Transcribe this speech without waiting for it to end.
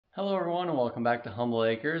Hello everyone and welcome back to Humble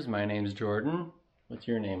Acres. My name's Jordan. What's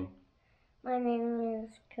your name? My name is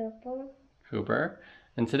Cooper. Cooper.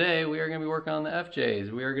 And today we are going to be working on the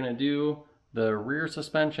FJs. We are going to do the rear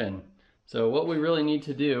suspension. So what we really need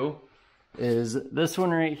to do is this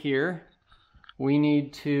one right here. We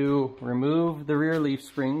need to remove the rear leaf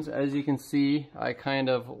springs. As you can see, I kind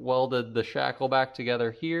of welded the shackle back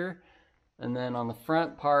together here. And then on the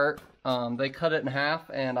front part, they cut it in half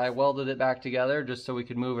and I welded it back together just so we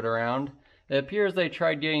could move it around. It appears they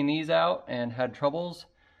tried getting these out and had troubles,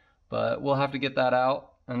 but we'll have to get that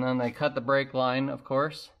out. And then they cut the brake line, of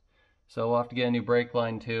course. So we'll have to get a new brake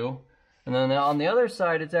line too. And then on the other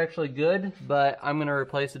side, it's actually good, but I'm gonna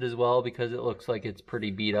replace it as well because it looks like it's pretty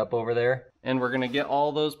beat up over there. And we're gonna get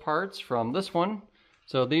all those parts from this one.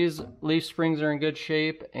 So these leaf springs are in good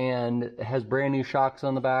shape and it has brand new shocks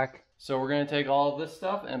on the back. So we're going to take all of this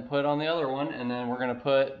stuff and put it on the other one, and then we're going to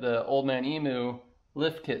put the Old Man Emu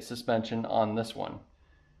lift kit suspension on this one.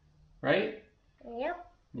 Right?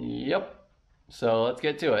 Yep. Yep. So let's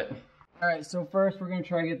get to it. Alright, so first we're going to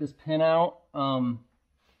try to get this pin out. The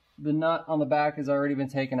nut on the back has already been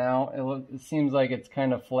taken out. It seems like it's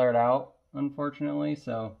kind of flared out, unfortunately,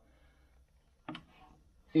 so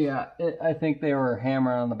yeah, I think they were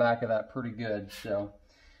hammering on the back of that pretty good, so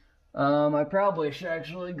I probably should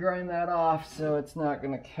actually grind that off so it's not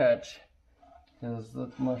going to catch, because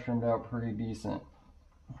that's mushroomed out pretty decent.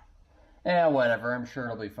 Whatever, I'm sure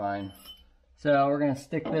it'll be fine. So we're going to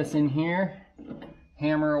stick this in here,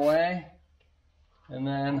 hammer away, and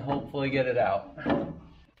then hopefully get it out.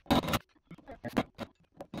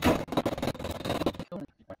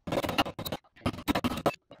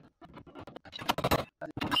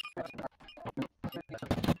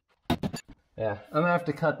 Yeah, I'm gonna have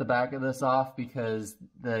to cut the back of this off because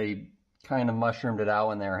they kind of mushroomed it out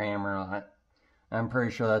when they were hammering on it. I'm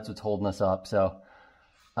pretty sure that's what's holding us up, so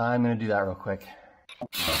I'm gonna do that real quick.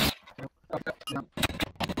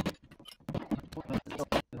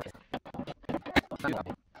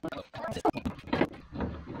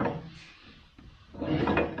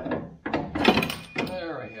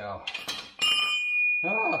 There we go.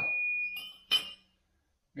 Oh,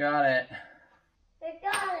 got it. We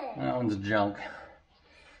got it. That one's junk.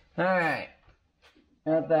 Alright,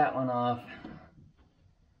 got that one off.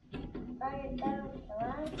 Are you done with the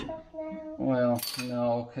last stuff now? Well,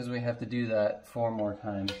 no, because we have to do that 4 more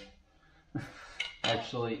times.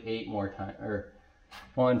 Actually, 8 more times. Or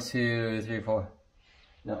 1, 2, 3, 4.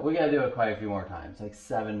 No, we gotta do it quite a few more times, like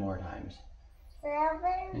 7 more times.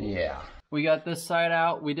 7? Yeah. We got this side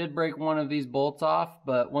out. We did break one of these bolts off,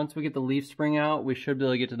 but once we get the leaf spring out, we should be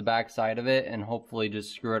able to get to the back side of it and hopefully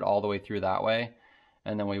just screw it all the way through that way.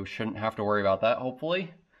 And then we shouldn't have to worry about that,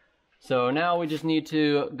 hopefully. So now we just need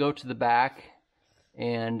to go to the back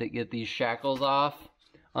and get these shackles off.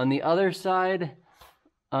 On the other side,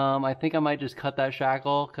 I think I might just cut that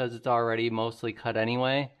shackle because it's already mostly cut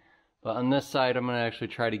anyway. But on this side, I'm going to actually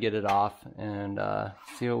try to get it off and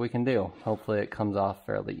see what we can do. Hopefully it comes off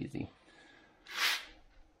fairly easy.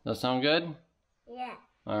 Does that sound good? Yeah.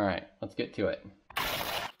 Alright, let's get to it.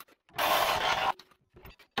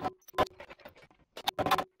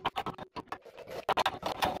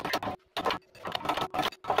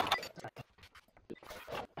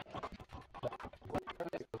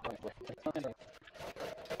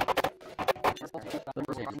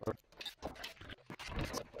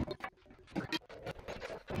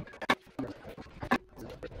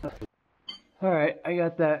 Alright, I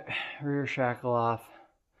got that rear shackle off.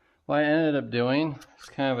 What I ended up doing, it's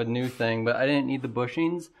kind of a new thing, but I didn't need the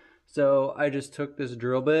bushings, so I just took this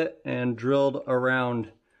drill bit and drilled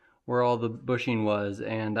around where all the bushing was,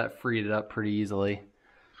 and that freed it up pretty easily.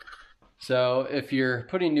 So if you're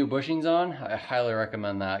putting new bushings on, I highly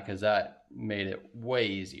recommend that because that made it way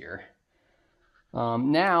easier.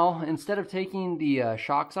 Now, instead of taking the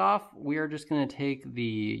shocks off, we are just going to take the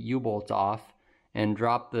U-bolts off and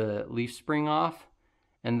drop the leaf spring off,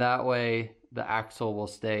 and that way the axle will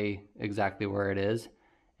stay exactly where it is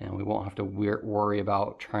and we won't have to worry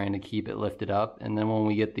about trying to keep it lifted up. And then when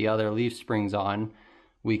we get the other leaf springs on,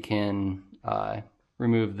 we can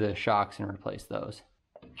remove the shocks and replace those.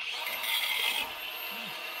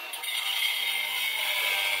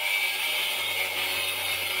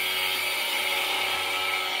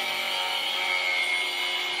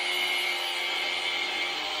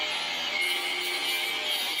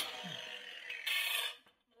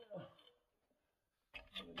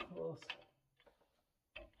 Close.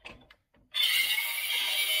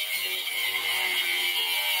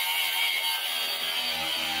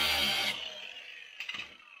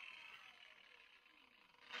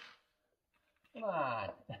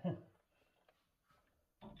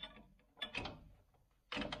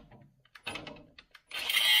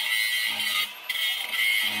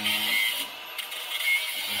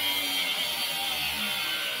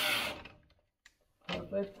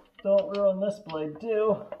 don't ruin this blade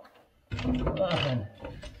too. Come on.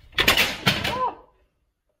 Ah!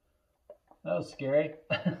 That was scary.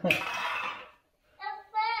 It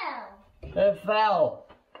fell. It fell.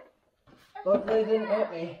 Luckily it didn't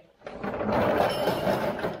hit me.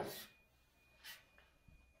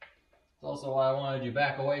 That's also why I wanted you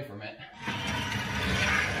back away from it.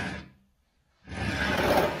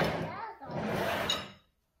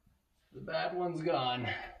 The bad one's gone.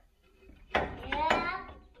 Yeah.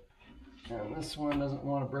 And this one doesn't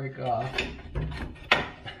want to break off.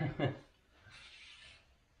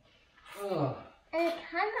 Ugh. It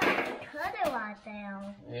kind of cut it right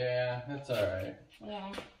there. Yeah, that's alright.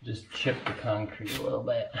 Yeah. Just chip the concrete a little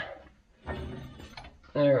bit.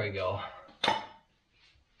 There we go.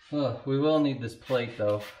 We will need this plate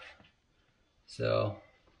though. So,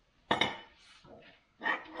 there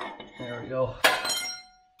we go.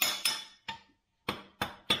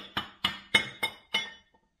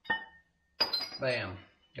 Bam,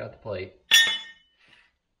 got the plate.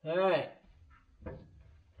 Alright.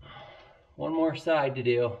 One more side to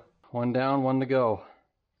do. One down, one to go.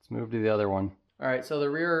 Let's move to the other one. Alright, so the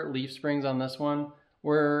rear leaf springs on this one,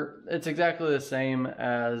 it's exactly the same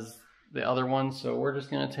as the other one, so we're just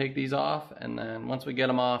going to take these off, and then once we get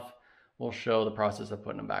them off, we'll show the process of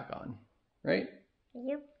putting them back on. Right?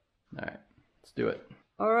 Yep. Alright, let's do it.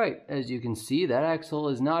 Alright, as you can see, that axle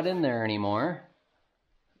is not in there anymore,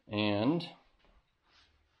 and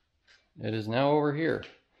it is now over here.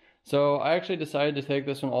 So I actually decided to take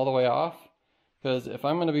this one all the way off, because if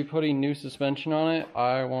I'm going to be putting new suspension on it,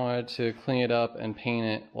 I wanted to clean it up and paint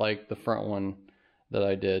it like the front one that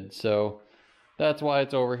I did. So that's why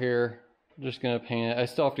it's over here. I'm just going to paint it. I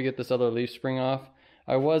still have to get this other leaf spring off.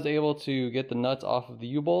 I was able to get the nuts off of the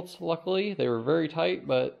U-bolts, luckily. They were very tight,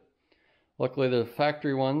 but luckily they're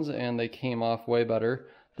factory ones and they came off way better.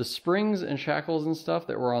 The springs and shackles and stuff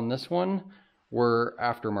that were on this one were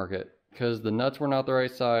aftermarket, because the nuts were not the right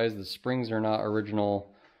size, the springs are not original.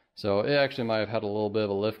 So it actually might have had a little bit of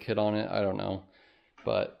a lift kit on it, I don't know.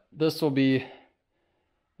 But this will be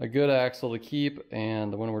a good axle to keep,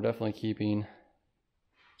 and the one we're definitely keeping.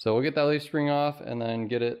 So we'll get that leaf spring off and then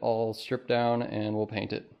get it all stripped down and we'll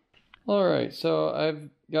paint it. Alright, so I've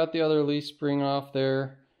got the other leaf spring off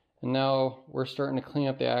there, and now we're starting to clean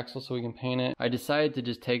up the axle so we can paint it. I decided to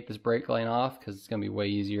just take this brake line off because it's going to be way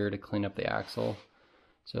easier to clean up the axle.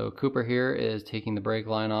 So Cooper here is taking the brake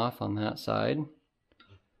line off on that side.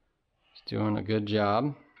 He's doing a good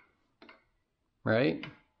job. Right?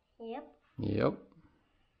 Yep. Yep.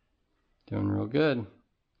 Doing real good.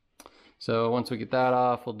 So once we get that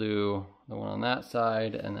off, we'll do the one on that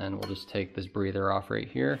side, and then we'll just take this breather off right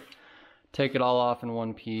here. Take it all off in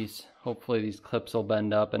one piece. Hopefully these clips will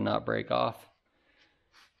bend up and not break off.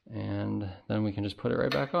 And then we can just put it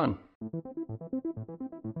right back on.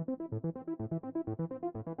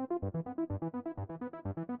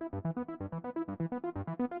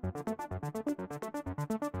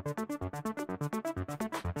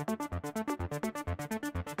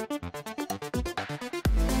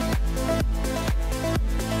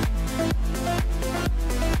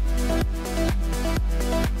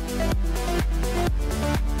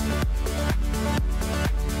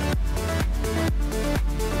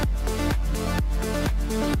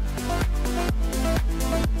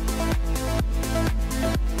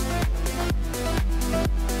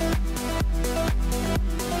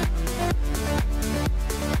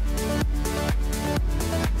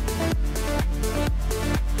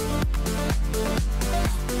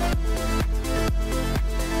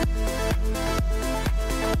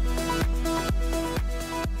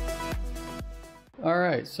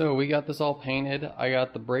 Alright, so we got this all painted. I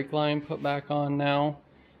got the brake line put back on now,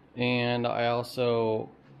 and I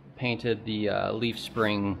also painted the leaf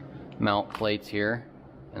spring mount plates here,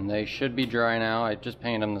 and they should be dry now. I just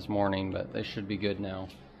painted them this morning, but they should be good now.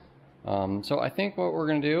 So I think what we're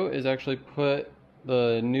going to do is actually put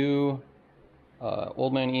the new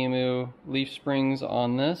Old Man Emu leaf springs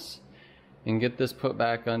on this and get this put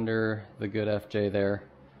back under the good FJ there,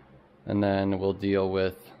 and then we'll deal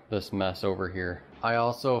with this mess over here. I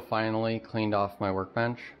also finally cleaned off my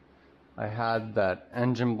workbench. I had that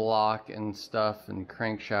engine block and stuff and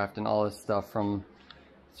crankshaft and all this stuff from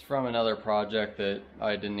another project that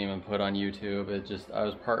I didn't even put on YouTube. I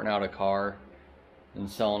was parting out a car and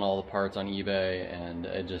selling all the parts on eBay, and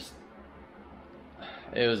it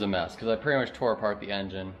was a mess because I pretty much tore apart the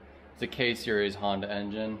engine. It's a K-series Honda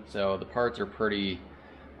engine, so the parts are pretty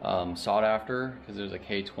sought after because there's a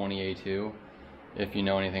K20A2, if you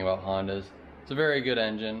know anything about Hondas. It's a very good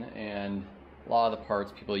engine, and a lot of the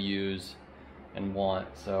parts people use and want.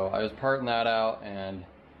 So I was parting that out, and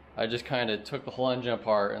I just kind of took the whole engine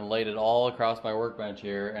apart and laid it all across my workbench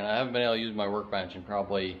here, and I haven't been able to use my workbench in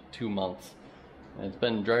probably 2 months. And it's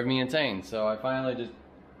been driving me insane, so I finally just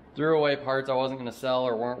threw away parts I wasn't going to sell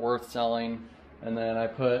or weren't worth selling, and then I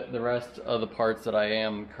put the rest of the parts that I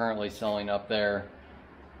am currently selling up there.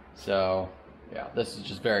 So yeah, this is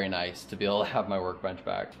just very nice to be able to have my workbench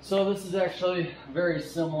back. So this is actually very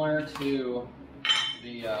similar to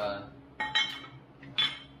the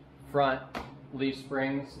front leaf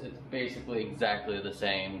springs. It's basically exactly the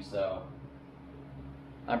same, so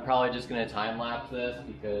I'm probably just going to time lapse this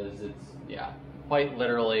because it's, yeah, quite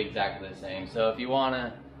literally exactly the same. So if you want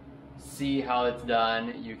to see how it's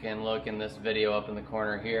done, you can look in this video up in the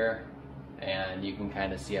corner here and you can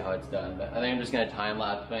kind of see how it's done. But I think I'm just going to time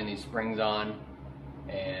lapse putting these springs on,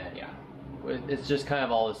 and yeah, it's just kind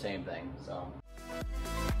of all the same thing. So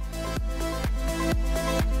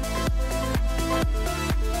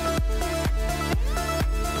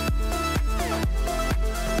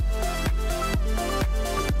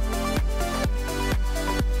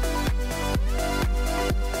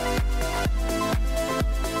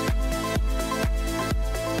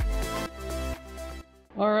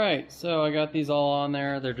alright, so I got these all on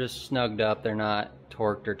there. They're just snugged up. They're not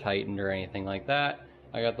torqued or tightened or anything like that.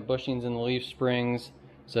 I got the bushings and the leaf springs.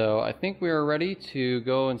 So I think we are ready to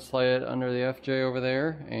go and slide it under the FJ over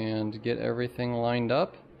there and get everything lined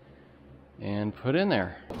up and put in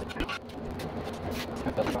there.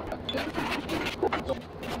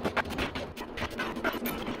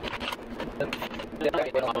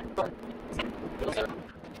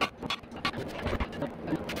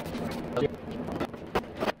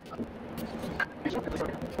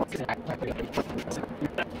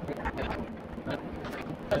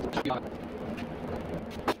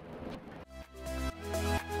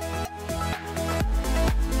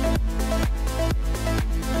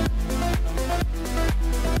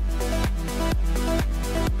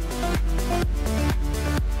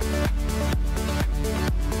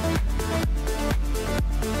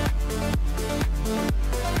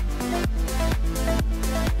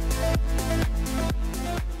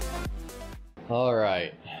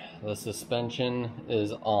 Alright, the suspension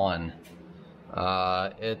is on.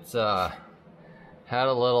 It's had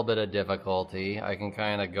a little bit of difficulty. I can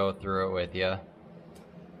kind of go through it with you.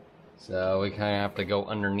 So we kind of have to go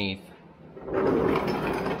underneath. We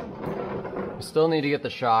still need to get the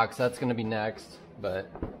shocks. That's going to be next. But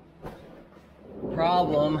the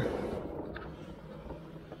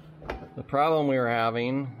problem we were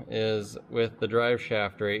having is with the drive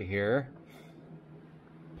shaft right here.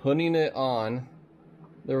 Putting it on,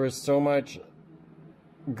 there was so much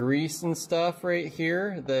grease and stuff right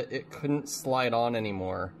here that it couldn't slide on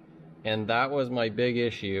anymore, and that was my big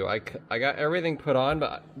issue. I got everything put on,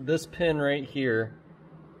 but this pin right here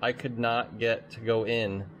I could not get to go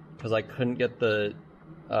in because I couldn't get the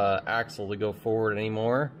axle to go forward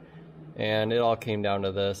anymore, and it all came down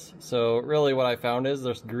to this. So really what I found is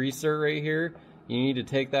there's greaser right here. You need to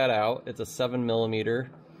take that out. It's a 7mm.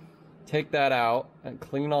 Take that out and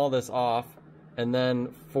clean all this off and then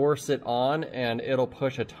force it on, and it'll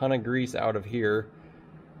push a ton of grease out of here,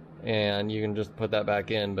 and you can just put that back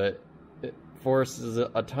in, but it forces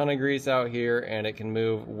a ton of grease out here and it can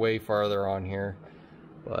move way farther on here.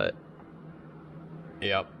 But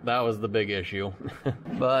yep, that was the big issue.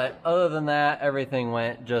 But other than that, everything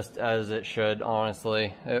went just as it should,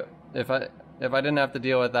 honestly. If I didn't have to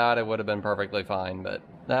deal with that, it would have been perfectly fine, but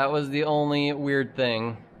that was the only weird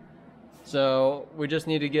thing. So we just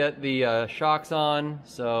need to get the shocks on,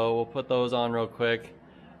 so we'll put those on real quick,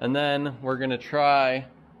 and then we're gonna try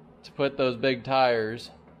to put those big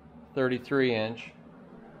tires, 33-inch,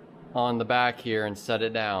 on the back here and set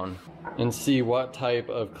it down and see what type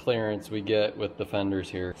of clearance we get with the fenders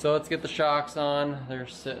here. So let's get the shocks on. They're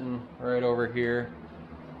sitting right over here,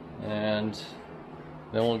 and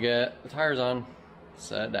then we'll get the tires on,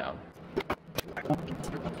 set it down.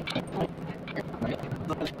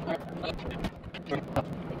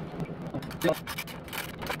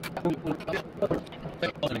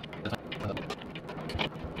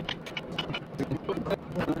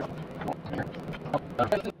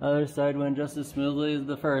 Other side went just as smoothly as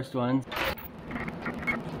the first one.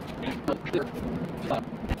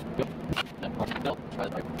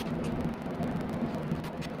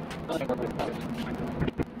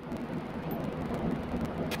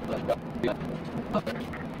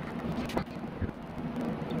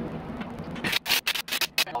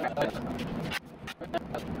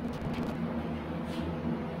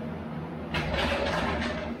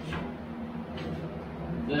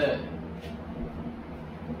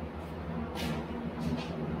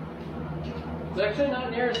 That's actually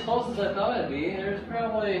not near as close as I thought it'd be. There's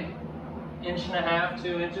probably 1.5 to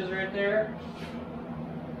 2 inches right there.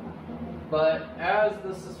 But as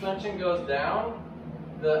the suspension goes down,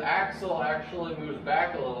 the axle actually moves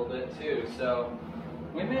back a little bit too. So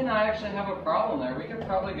we may not actually have a problem there. We could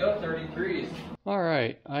probably go 33s. All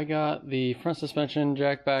right, I got the front suspension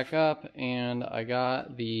jacked back up and I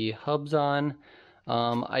got the hubs on.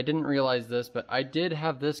 I didn't realize this, but I did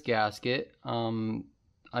have this gasket.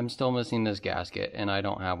 I'm still missing this gasket and I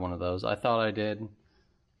don't have one of those. I thought I did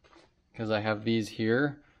because I have these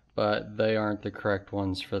here, but they aren't the correct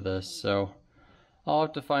ones for this. So I'll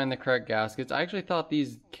have to find the correct gaskets. I actually thought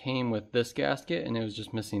these came with this gasket and it was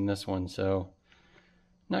just missing this one. So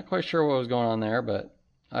not quite sure what was going on there, but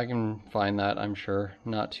I can find that, I'm sure.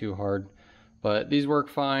 Not too hard. But these work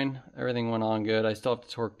fine. Everything went on good. I still have to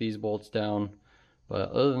torque these bolts down.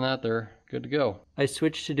 But other than that, they're good to go. I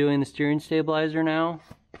switched to doing the steering stabilizer now.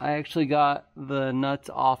 I actually got the nuts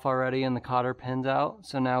off already and the cotter pins out.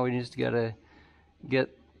 So now we just gotta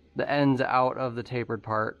get the ends out of the tapered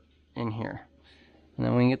part in here. And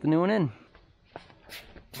then we can get the new one in.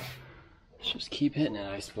 Let's just keep hitting it,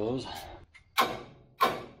 I suppose. I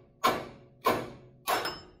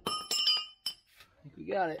think we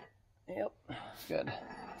got it. Yep, good.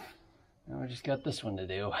 Now we just got this one to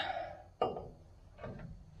do.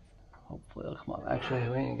 Hopefully it'll come off. Actually,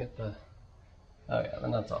 we need to get the... Oh yeah, the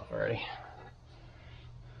nuts off already.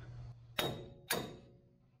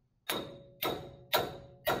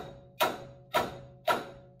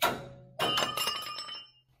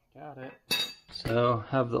 Got it. So,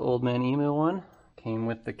 have the Old Man Emu one. Came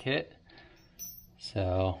with the kit.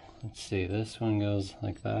 So, let's see, this one goes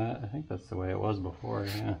like that. I think that's the way it was before,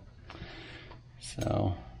 yeah.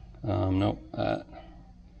 So, nope, that.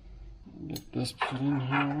 Get this put in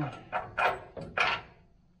here.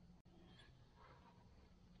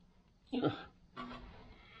 Ugh.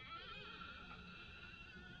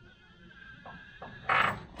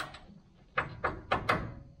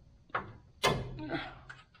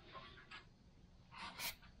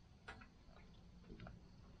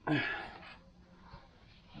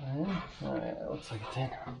 Alright, that looks like it's in.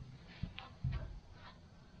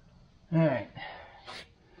 Alright.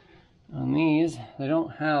 On these, they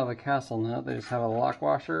don't have a castle nut, they just have a lock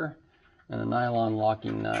washer and a nylon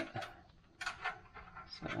locking nut.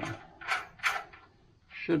 So,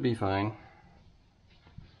 should be fine.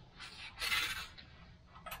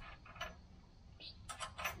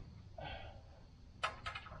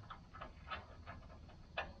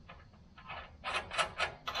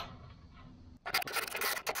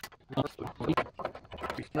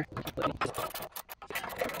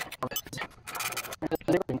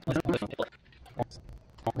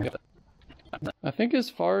 I think as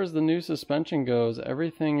far as the new suspension goes,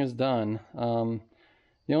 everything is done.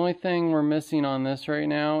 The only thing we're missing on this right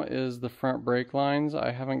now is the front brake lines.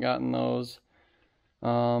 I haven't gotten those.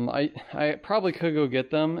 I probably could go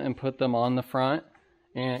get them and put them on the front,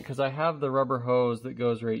 and because I have the rubber hose that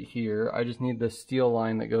goes right here. I just need the steel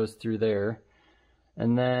line that goes through there.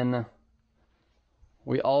 And then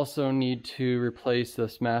we also need to replace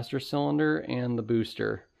this master cylinder and the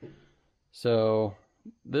booster. So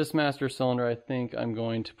this master cylinder I think I'm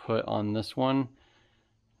going to put on this one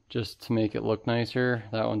just to make it look nicer.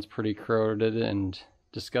 That one's pretty corroded and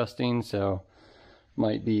disgusting, so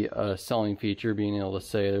might be a selling feature being able to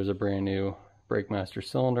say there's a brand new brake master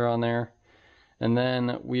cylinder on there. And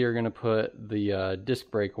then we are going to put the disc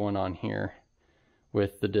brake one on here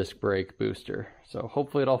with the disc brake booster. So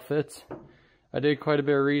hopefully it all fits. I did quite a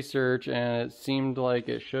bit of research and it seemed like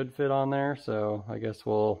it should fit on there, so I guess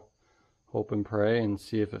we'll hope and pray and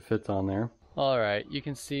see if it fits on there. Alright, you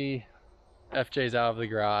can see FJ's out of the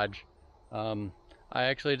garage. I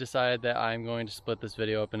actually decided that I'm going to split this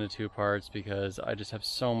video up into 2 parts because I just have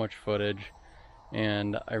so much footage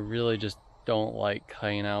and I really just don't like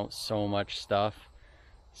cutting out so much stuff.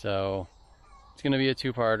 So it's going to be a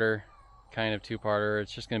 2-parter, kind of 2-parter.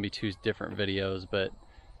 It's just going to be 2 different videos, but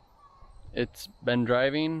it's been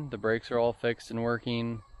driving, the brakes are all fixed and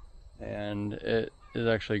working, and it is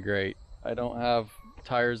actually great. I don't have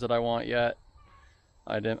tires that I want yet.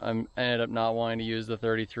 I ended up not wanting to use the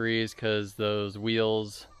 33s because those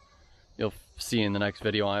wheels, you'll see in the next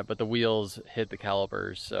video on it, but the wheels hit the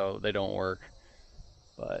calipers, so they don't work.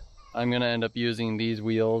 But I'm going to end up using these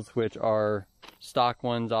wheels, which are stock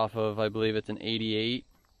ones off of, I believe it's an 88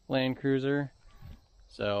 Land Cruiser.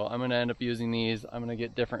 So I'm going to end up using these. I'm going to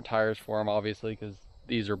get different tires for them, obviously, because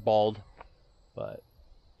these are bald. But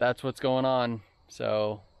that's what's going on.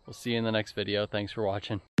 So we'll see you in the next video. Thanks for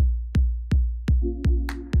watching.